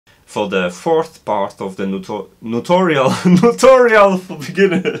for the fourth part of the tutorial for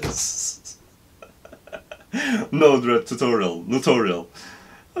beginners. NodeRED tutorial.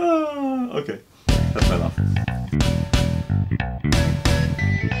 Okay, that's my laugh.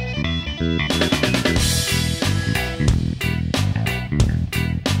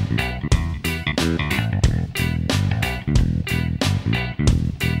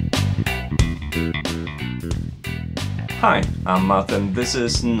 Hi, I'm Marta and this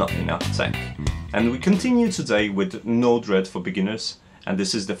is NotEnoughTECH, and we continue today with NodeRED for beginners, and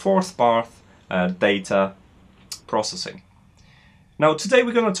this is the fourth part, data processing. Now today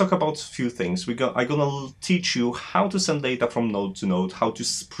we're going to talk about a few things. I'm going to teach you how to send data from node to node, how to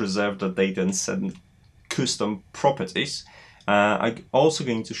preserve the data and send custom properties. I'm also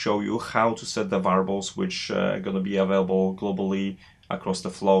going to show you how to set the variables which are going to be available globally across the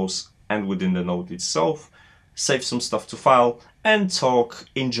flows and within the node itself, save some stuff to file, and talk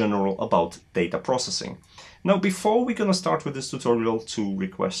in general about data processing. Now, before we're going to start with this tutorial, 2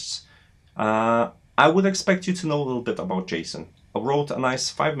 requests. I would expect you to know a little bit about JSON. I wrote a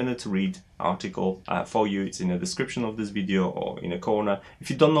nice 5-minute read article for you. It's in the description of this video or in a corner. If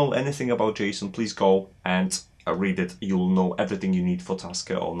you don't know anything about JSON, please go and read it. You'll know everything you need for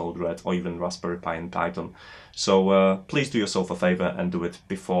Tasker or NodeRED or even Raspberry Pi and Python. So please do yourself a favor and do it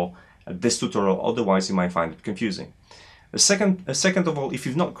before this tutorial, otherwise you might find it confusing. Second of all, if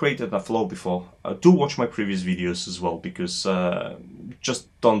you've not created a flow before, do watch my previous videos as well, because just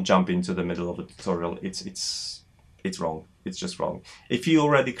don't jump into the middle of the tutorial. It's wrong. It's just wrong. If you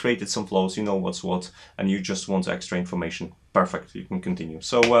already created some flows, you know what's what, and you just want extra information, perfect, you can continue.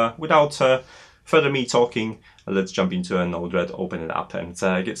 So without further me talking, let's jump into a NodeRED, open it up and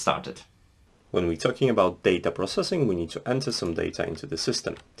get started. When we're talking about data processing, we need to enter some data into the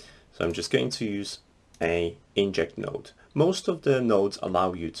system. So I'm just going to use a inject node. Most of the nodes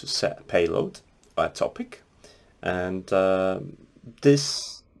allow you to set a payload or a topic, and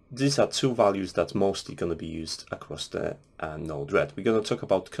these are 2 values that mostly going to be used across the NodeRED. We're going to talk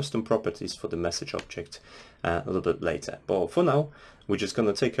about custom properties for the message object a little bit later, but for now we're just going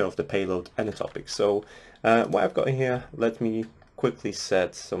to take care of the payload and the topic. So what I've got in here, let me quickly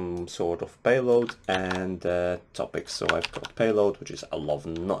set some sort of payload and topic. So I've got payload, which is I love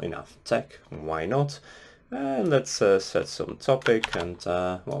NotEnoughTECH. Why not? And let's set some topic, and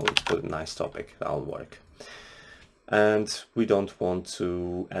well, let's put a nice topic. That'll work. And we don't want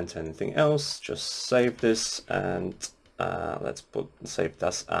to enter anything else. Just save this, and let's save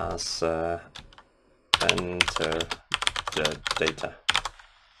this as enter the data,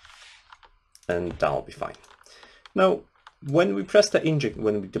 and that'll be fine. Now, when we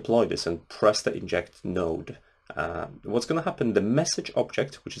deploy this and press the inject node, what's going to happen, the message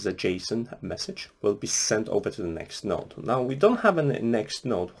object, which is a JSON message, will be sent over to the next node. Now, we don't have a next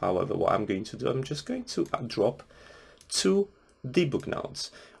node. However, what I'm going to do, I'm just going to drop 2 debug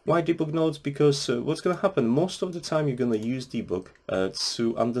nodes. Why debug nodes? Because what's going to happen, most of the time you're going to use debug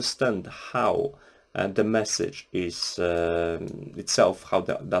to understand how the message is itself, how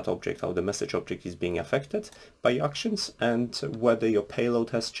the message object is being affected by your actions, and whether your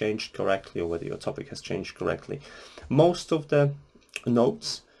payload has changed correctly or whether your topic has changed correctly. Most of the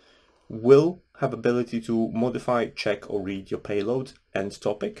nodes will have ability to modify, check or read your payload and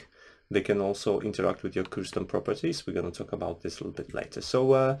topic. They can also interact with your custom properties. We're going to talk about this a little bit later.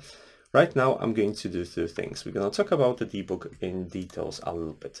 So right now I'm going to do 2 things. We're going to talk about the debug in details a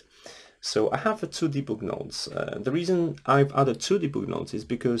little bit. So I have 2 debug nodes. The reason I've added 2 debug nodes is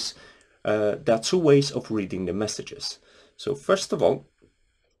because there are 2 ways of reading the messages. So first of all,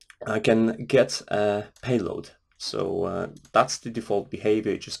 I can get a payload. So that's the default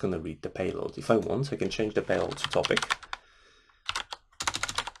behavior. It's just going to read the payload. If I want, I can change the payload to topic,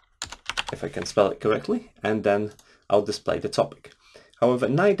 if I can spell it correctly, and then I'll display the topic. However,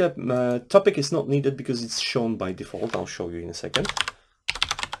 neither topic is not needed because it's shown by default. I'll show you in a second.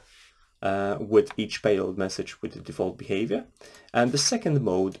 With each payload message with the default behavior. And the second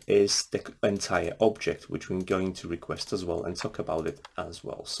mode is the entire object, which we're going to request as well and talk about it as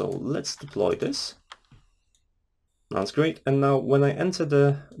well. So let's deploy this. That's great. And now when I enter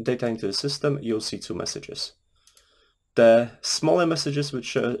the data into the system, you'll see 2 messages. The smaller messages,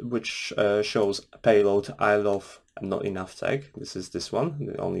 which shows payload I love NotEnoughTECH. This is this one.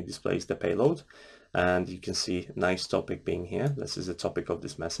 It only displays the payload. And you can see nice topic being here. This is the topic of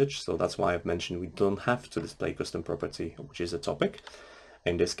this message. So that's why I've mentioned we don't have to display custom property, which is a topic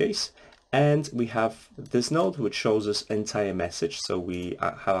in this case. And we have this node, which shows us entire message. So we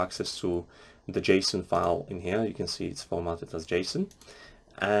have access to the JSON file in here. You can see it's formatted as JSON.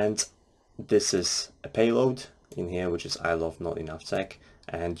 And this is a payload in here, which is I love NotEnoughTECH.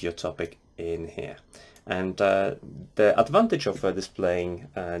 and your topic in here. And the advantage of displaying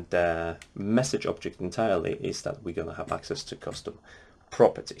the message object entirely is that we're going to have access to custom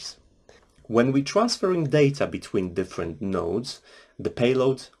properties. When we're transferring data between different nodes, the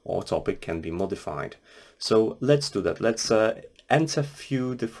payload or topic can be modified. So let's do that. Let's enter a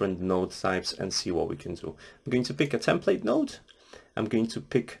few different node types and see what we can do. I'm going to pick a template node, I'm going to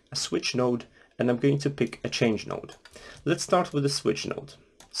pick a switch node, and I'm going to pick a change node. Let's start with the switch node.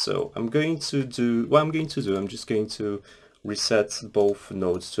 So I'm going to do, I'm just going to reset both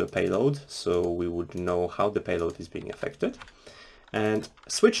nodes to a payload so we would know how the payload is being affected. And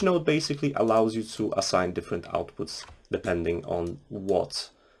switch node basically allows you to assign different outputs depending on what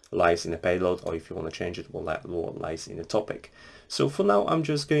lies in a payload, or if you want to change it, what lies in a topic. So for now, I'm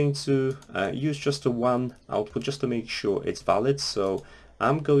just going to use just a one output just to make sure it's valid. So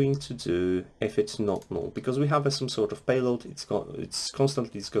I'm going to do if it's not null, because we have some sort of payload, it's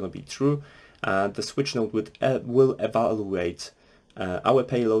constantly going to be true. The switch node will evaluate our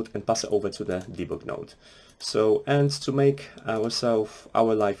payload and pass it over to the debug node. So, and to make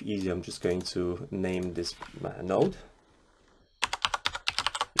our life easier, I'm just going to name this node.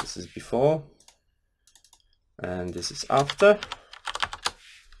 This is before, and this is after.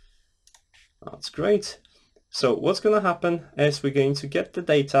 That's great. So what's going to happen is we're going to get the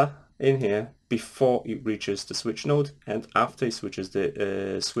data in here before it reaches the switch node and after it switches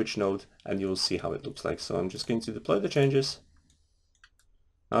the switch node, and you'll see how it looks like. So I'm just going to deploy the changes.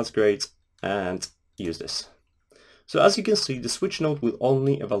 That's great, and use this. So as you can see, the switch node will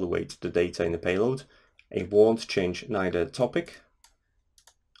only evaluate the data in the payload. It won't change neither the topic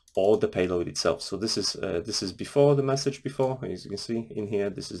or the payload itself. So this is before the message before, as you can see in here.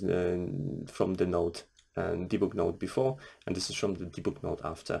 This is from the node and debug node before, and this is from the debug node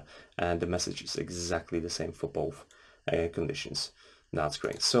after, and the message is exactly the same for both conditions. That's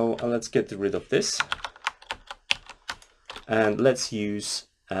great. So let's get rid of this, and let's use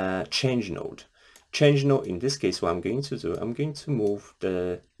change node. Change node, in this case, what I'm going to do, I'm going to move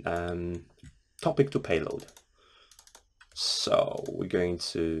the topic to payload. So we're going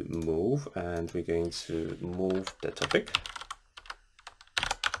to move, and we're going to move the topic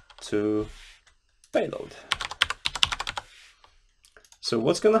to payload. So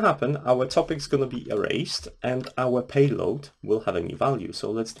what's going to happen, our topic is going to be erased and our payload will have a new value.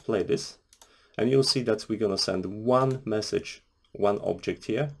 So let's play this, and you'll see that we're going to send one message, one object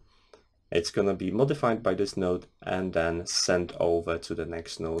here. It's going to be modified by this node and then sent over to the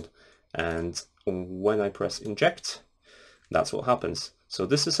next node. And when I press inject, that's what happens. So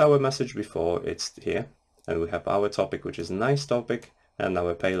this is our message before, it's here, and we have our topic, which is a nice topic, and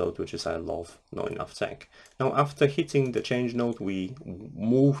our payload, which is I love NotEnoughTECH. Now, after hitting the change node, we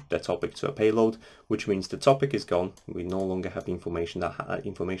moved the topic to a payload, which means the topic is gone. We no longer have information. That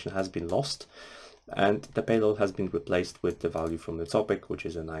information has been lost, and the payload has been replaced with the value from the topic, which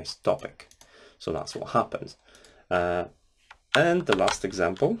is a nice topic. So that's what happens. And the last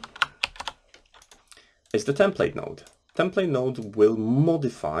example is the template node. Template node will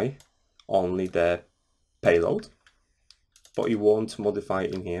modify only the payload, but it won't modify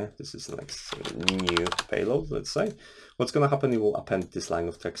in here. This is like a new payload, let's say. What's going to happen, it will append this line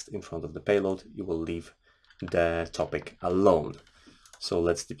of text in front of the payload. It will leave the topic alone. So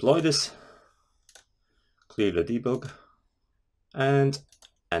let's deploy this, clear the debug, and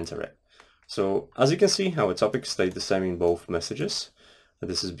enter it. So as you can see, our topic stayed the same in both messages.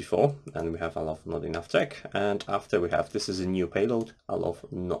 This is before, and we have I love NotEnoughTECH, and after we have this is a new payload, I love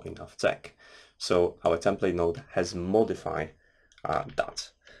NotEnoughTECH. So our template node has modified that.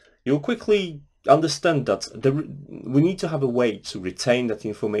 You'll quickly understand that we need to have a way to retain that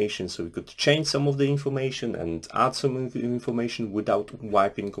information, so we could change some of the information and add some of the information without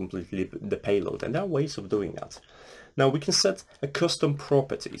wiping completely the payload, and there are ways of doing that. Now we can set a custom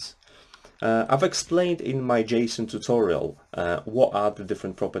properties. I've explained in my JSON tutorial what are the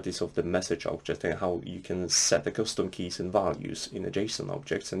different properties of the message object and how you can set the custom keys and values in a JSON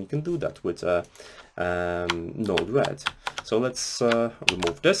object, and you can do that with NodeRED. So let's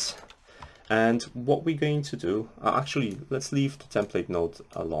remove this, and what we're going to do, actually let's leave the template node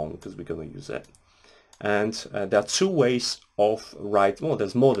alone because we're going to use it. And there are two ways of writing, well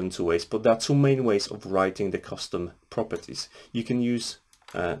there's more than two ways, but there are two main ways of writing the custom properties. You can use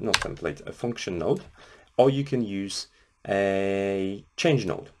not template, a function node, or you can use a change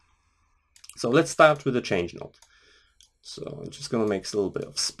node. So let's start with the change node. So I'm just going to make a little bit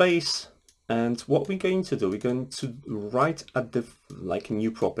of space, and what we're going to do, we're going to write a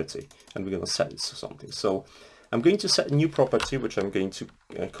new property, and we're going to set it to something. So I'm going to set a new property, which I'm going to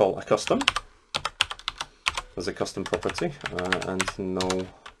call a custom. as a custom property and no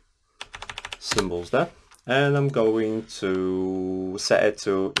symbols there. And I'm going to set it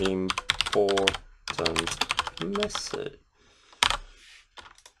to important message.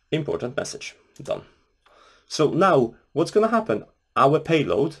 Important message. Done. So now what's going to happen? Our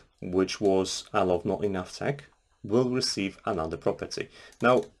payload, which was Elle of NotEnoughTECH, will receive another property.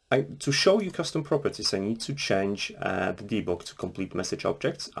 Now, to show you custom properties, I need to change the debug to complete message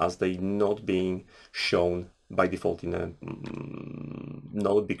objects, as they not being shown by default in a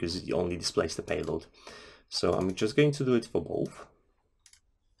node because it only displays the payload. So I'm just going to do it for both.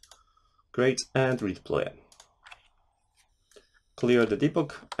 Great, and redeploy it. Clear the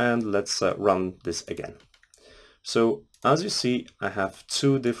debug, and let's run this again. So as you see, I have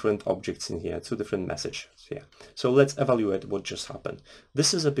two different objects in here, two different messages here. So let's evaluate what just happened.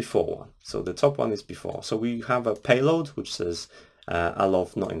 This is a before one. So the top one is before. So we have a payload which says Elle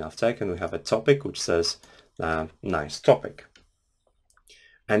of NotEnoughTECH, and we have a topic which says nice topic.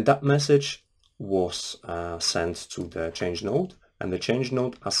 And that message was sent to the change node, and the change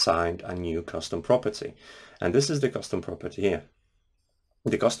node assigned a new custom property. And this is the custom property here.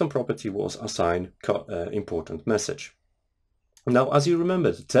 The custom property was assigned important message. Now, as you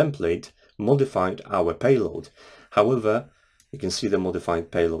remember, the template modified our payload. However, you can see the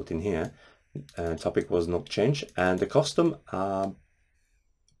modified payload in here. Topic was not changed, and the custom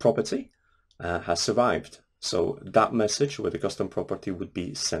property has survived. So that message with the custom property would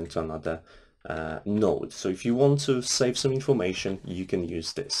be sent to another node. So if you want to save some information, you can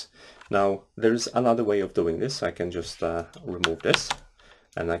use this. Now, there is another way of doing this. I can just remove this,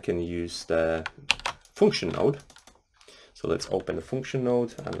 and I can use the function node. So let's open the function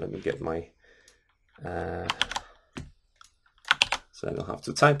node, and let me get my, so I don't have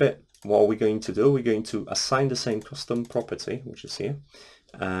to type it. What we're going to do, we're going to assign the same custom property, which is here,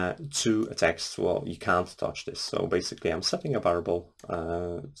 to a text. Well, you can't touch this. So basically I'm setting a variable,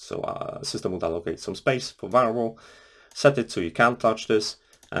 so system would allocate some space for variable, set it to you can't touch this,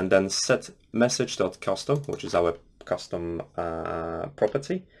 and then set message.custom, which is our custom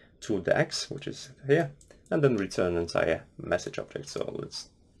property, to the X, which is here, and then return entire message object. So let's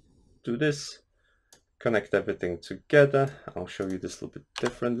do this, connect everything together. I'll show you this a little bit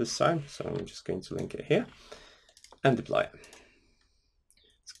different this time. So I'm just going to link it here and deploy it.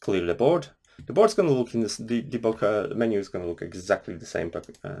 Let's clear the board. The board's going to look in this debug the menu is going to look exactly the same. But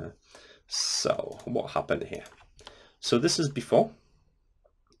so what happened here? So this is before.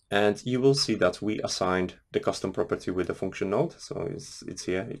 And you will see that we assigned the custom property with the function node. So it's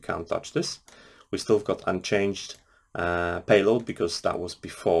here, you can't touch this. We still got unchanged payload because that was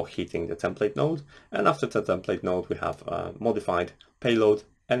before hitting the template node. And after the template node, we have modified payload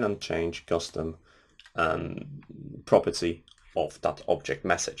and unchanged custom property of that object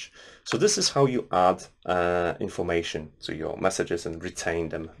message. So this is how you add information to your messages and retain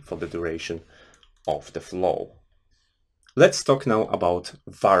them for the duration of the flow. Let's talk now about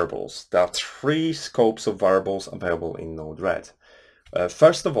variables. There are three scopes of variables available in NodeRED.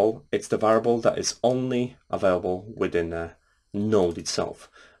 First of all, it's the variable that is only available within a node itself.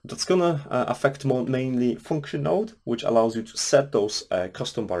 That's going to affect mainly function node, which allows you to set those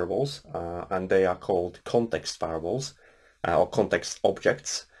custom variables, and they are called context variables or context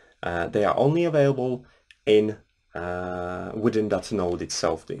objects. They are only available in within that node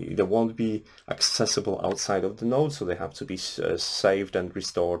itself. They won't be accessible outside of the node, so they have to be saved and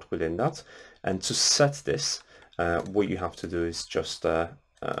restored within that. And to set this, what you have to do is just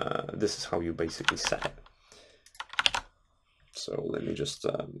this is how you basically set it. So let me just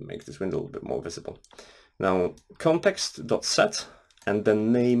make this window a little bit more visible. Now, context.set and the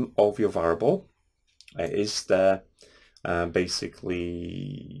name of your variable is the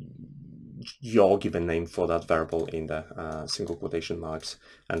basically your given name for that variable in the single quotation marks,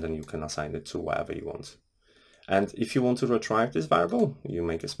 and then you can assign it to whatever you want. And if you want to retrieve this variable, you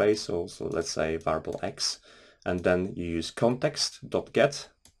make a space, so let's say variable x, and then you use context.get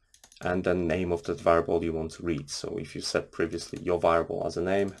and then name of that variable you want to read. So if you set previously your variable as a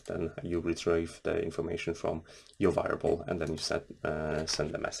name, then you retrieve the information from your variable, and then you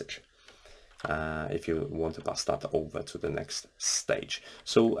send the message. If you want to pass that over to the next stage.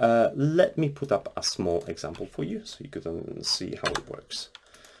 So let me put up a small example for you so you can see how it works.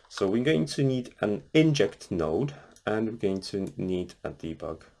 So we're going to need an inject node, and we're going to need a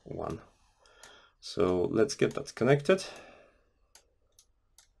debug one. So let's get that connected.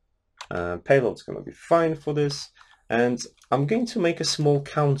 Payload's going to be fine for this, and I'm going to make a small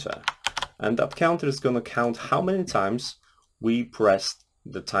counter, and that counter is going to count how many times we pressed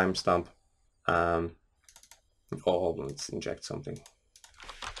the timestamp. Or let's inject something.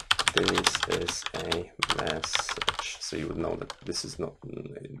 this is a message. So you would know that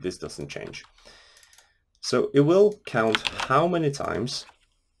this doesn't change. So it will count how many times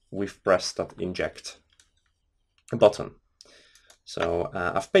we've pressed that inject button. So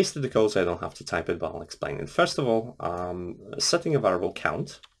I've pasted the code so I don't have to type it, but I'll explain it. First of all, setting a variable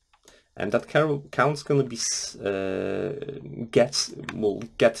count, and that count's going to be will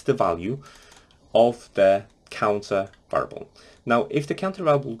get the value of the counter variable. Now, if the counter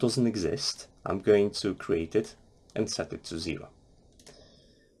variable doesn't exist, I'm going to create it and set it to 0.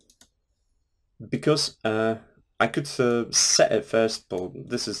 Because I could set it first, but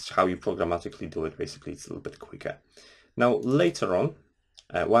this is how you programmatically do it. Basically, it's a little bit quicker. Now, later on,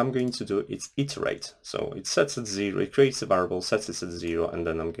 what I'm going to do is iterate. So it sets at 0, it creates a variable, sets it at 0, and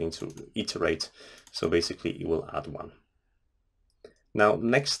then I'm going to iterate. So basically, it will add 1. Now,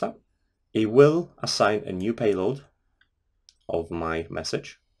 next step, it will assign a new payload of my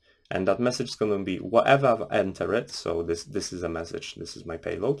message. And that message is going to be whatever I've entered. So this is a message, this is my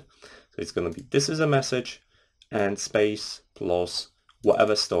payload. So it's going to be, this is a message and space plus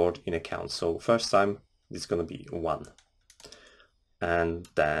whatever stored in a count. So first time, it's going to be 1. And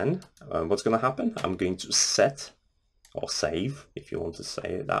then what's going to happen? I'm going to set or save, if you want to say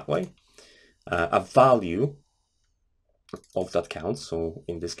it that way, a value of that count. So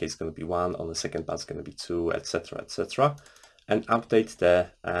in this case, it's going to be 1. On the second part, it's going to be 2, etc., etc. And update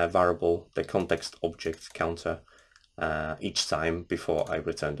the variable, the context object counter each time before I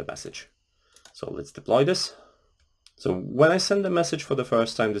return the message. So let's deploy this. So when I send the message for the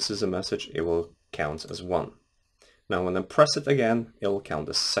first time, this is a message, it will count as 1. Now when I press it again, it will count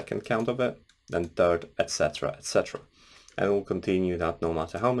the second count of it, then third, etc., etc. And it will continue that no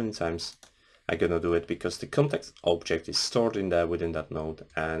matter how many times I'm gonna do it, because the context object is stored in there within that node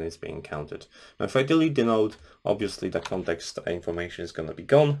and it's being counted. Now if I delete the node, obviously the context information is gonna be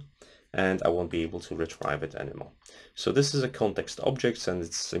gone and I won't be able to retrieve it anymore. So this is a context object, and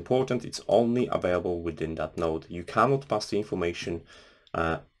it's important, it's only available within that node. You cannot pass the information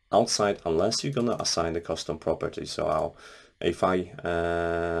outside unless you're gonna assign the custom property. So if I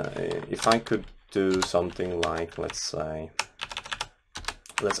could do something like, let's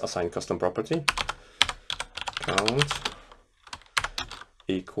assign custom property count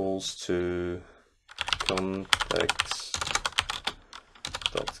equals to context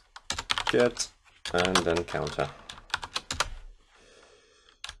dot get and then counter.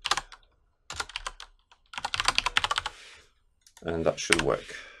 And that should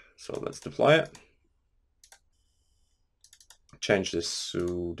work. So let's deploy it. Change this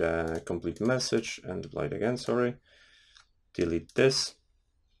to the complete message and deploy it again, sorry. Delete this.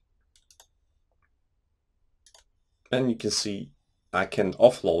 And you can see I can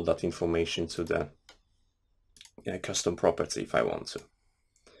offload that information to the custom property if I want to.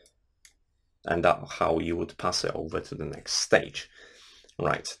 And that's how you would pass it over to the next stage.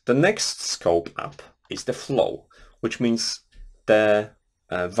 Right, the next scope up is the flow, which means the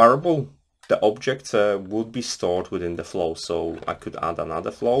variable, the object would be stored within the flow. So I could add another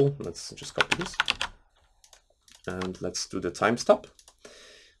flow. Let's just copy this. And let's do the time stop,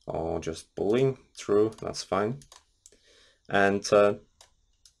 or just boolean true, that's fine. And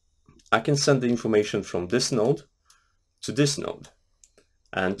I can send the information from this node to this node.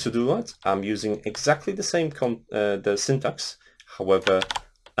 And to do that, I'm using exactly the same the syntax. However,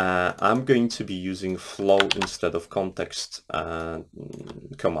 I'm going to be using flow instead of context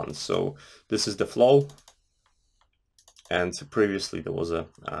commands. So this is the flow, and previously there was a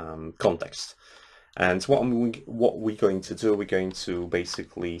context. And what we're going to do, we're going to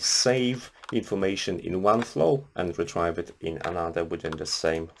basically save information in one flow and retrieve it in another within the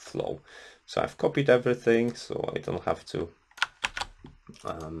same flow. So I've copied everything, so I don't have to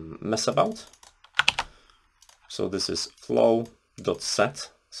mess about. So this is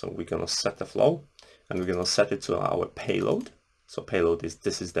flow.set. So we're going to set the flow and we're going to set it to our payload. So payload is,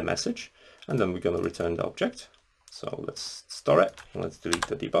 this is the message, and then we're going to return the object. So let's store it. Let's delete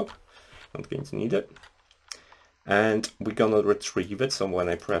the debug. Not going to need it. And we're going to retrieve it. So when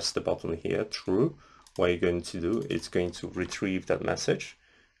I press the button here, true, what you're going to do is going to retrieve that message.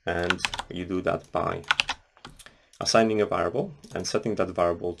 And you do that by assigning a variable and setting that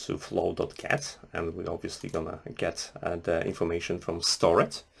variable to flow.get. And we're obviously going to get the information from store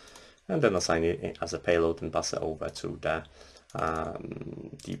it, and then assign it as a payload and pass it over to the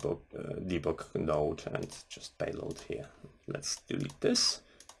debug node and just payload here. Let's delete this.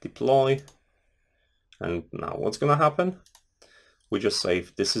 Deploy, and now what's going to happen? We just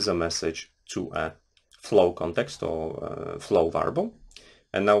save this is a message to a flow context or flow variable,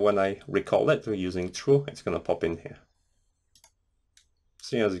 and now when I recall it using true, it's going to pop in here.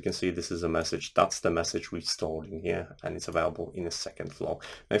 txt. As you can see, this is a message. That's the message we stored in here, and it's available in a second flow.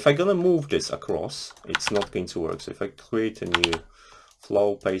 Now, if I'm gonna move this across, it's not going to work. So if I create a new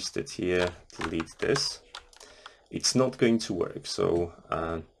flow, paste it here, delete this, it's not going to work. So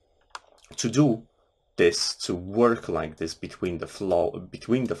to do this to work like this between the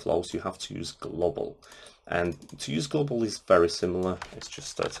flows, you have to use global. And to use global is very similar. It's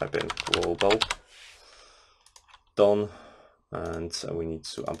just type in global, done, and we need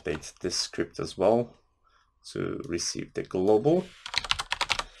to update this script as well to receive the global,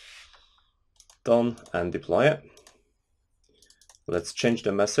 done, and deploy it. Let's change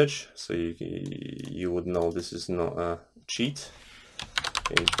the message so you would know this is not a cheat.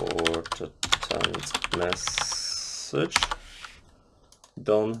 Important message,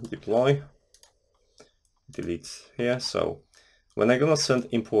 done, deploy, delete here. So when I'm gonna send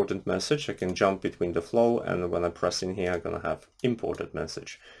important message, I can jump between the flow, and when I press in here, I'm gonna have imported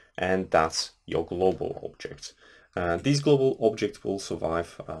message, and that's your global object. These global objects will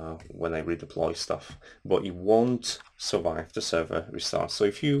survive when I redeploy stuff, but it won't survive the server restart. So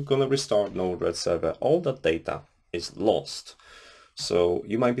if you're gonna restart NodeRED server, all that data is lost. So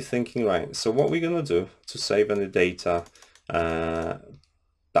you might be thinking, right, so what we're gonna do to save any data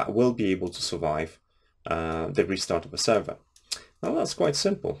that will be able to survive the restart of a server? Now that's quite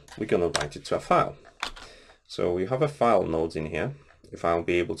simple. We're gonna write it to a file. So we have a file node in here. If I'll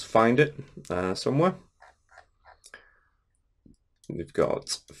be able to find it somewhere. We've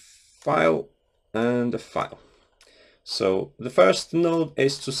got file and a file. So the first node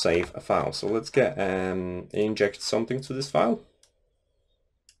is to save a file. So let's get inject something to this file.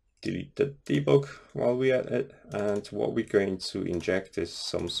 Delete the debug while we're at it. And what we're going to inject is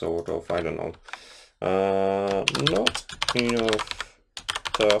some sort of, I don't know, not enough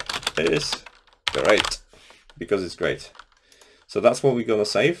stuff is great, because it's great. So that's what we're gonna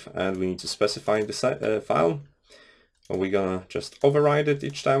save, and we need to specify the file. And we're gonna just override it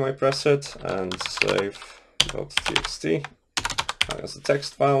each time I press it, and save.txt as a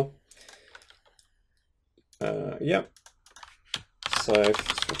text file. Yeah, save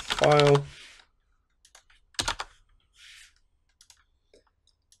to file,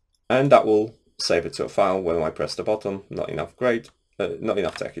 and that will save it to a file. When I press the button,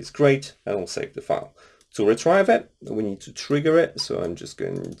 NotEnoughTECH is great, and we'll save the file. To retrieve it, we need to trigger it. So I'm just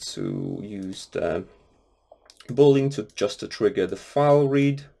going to use the boolean to trigger the file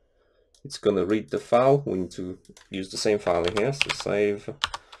read. It's going to read the file. We need to use the same file in here. So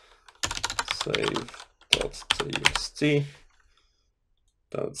save.txt.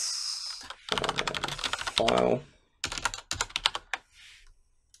 That's file.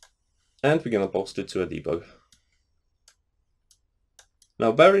 And we're going to post it to a debug.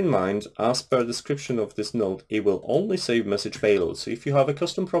 Now bear in mind, as per description of this node, it will only save message payload. So if you have a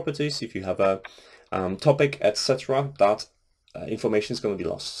custom properties, if you have a topic, etc., that information is going to be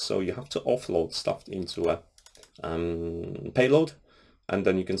lost. So you have to offload stuff into a payload, and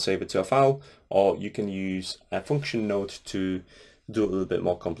then you can save it to a file, or you can use a function node to do a little bit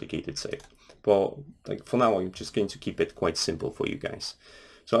more complicated save. But like for now, I'm just going to keep it quite simple for you guys.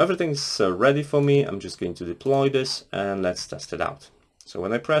 So everything's ready for me. I'm just going to deploy this, and let's test it out. So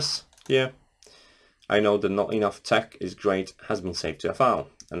when I press here, I know the NotEnoughTECH is great, has been saved to a file.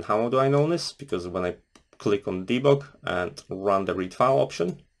 And how do I know this? Because when I click on debug and run the read file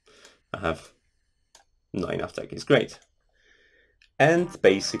option, I have NotEnoughTECH is great. And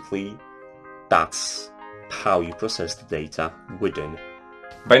basically, that's how you process the data within.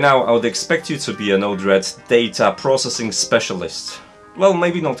 By now, I would expect you to be a NodeRED data processing specialist. Well,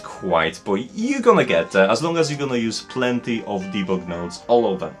 maybe not quite, but you're gonna get there as long as you're gonna use plenty of debug nodes all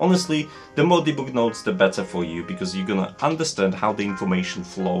over. Honestly, the more debug nodes, the better for you, because you're gonna understand how the information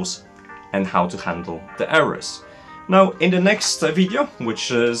flows and how to handle the errors. Now, in the next video, which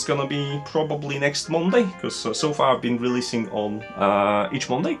is gonna be probably next Monday, because so far I've been releasing on each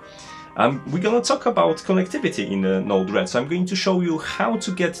Monday, we're gonna talk about connectivity in the NodeRED. So I'm going to show you how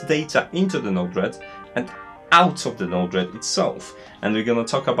to get data into the NodeRED and out of the NodeRED itself. And we're gonna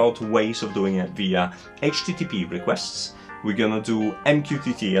talk about ways of doing it via HTTP requests. We're gonna do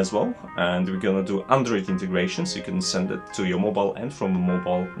MQTT as well, and we're gonna do Android integration, so you can send it to your mobile, and from a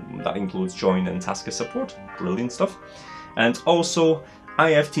mobile that includes join and task support. Brilliant stuff. And also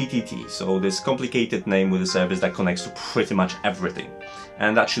IFTTT, so this complicated name with a service that connects to pretty much everything,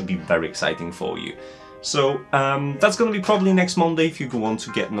 and that should be very exciting for you. So that's going to be probably next Monday. If you want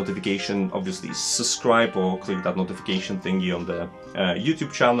to get notification, obviously subscribe or click that notification thingy on the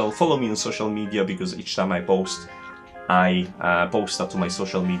YouTube channel. Follow me on social media, because each time I post that to my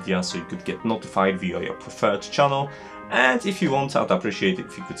social media, so you could get notified via your preferred channel. And if you want, I'd appreciate it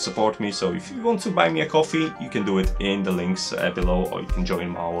if you could support me. So if you want to buy me a coffee, you can do it in the links below, or you can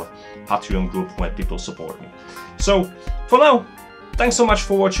join our Patreon group where people support me. So for now, thanks so much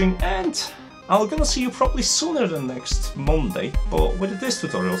for watching, and I'm gonna see you probably sooner than next Monday, but with this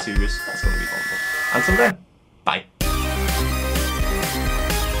tutorial series, that's gonna be fun. Until then, bye.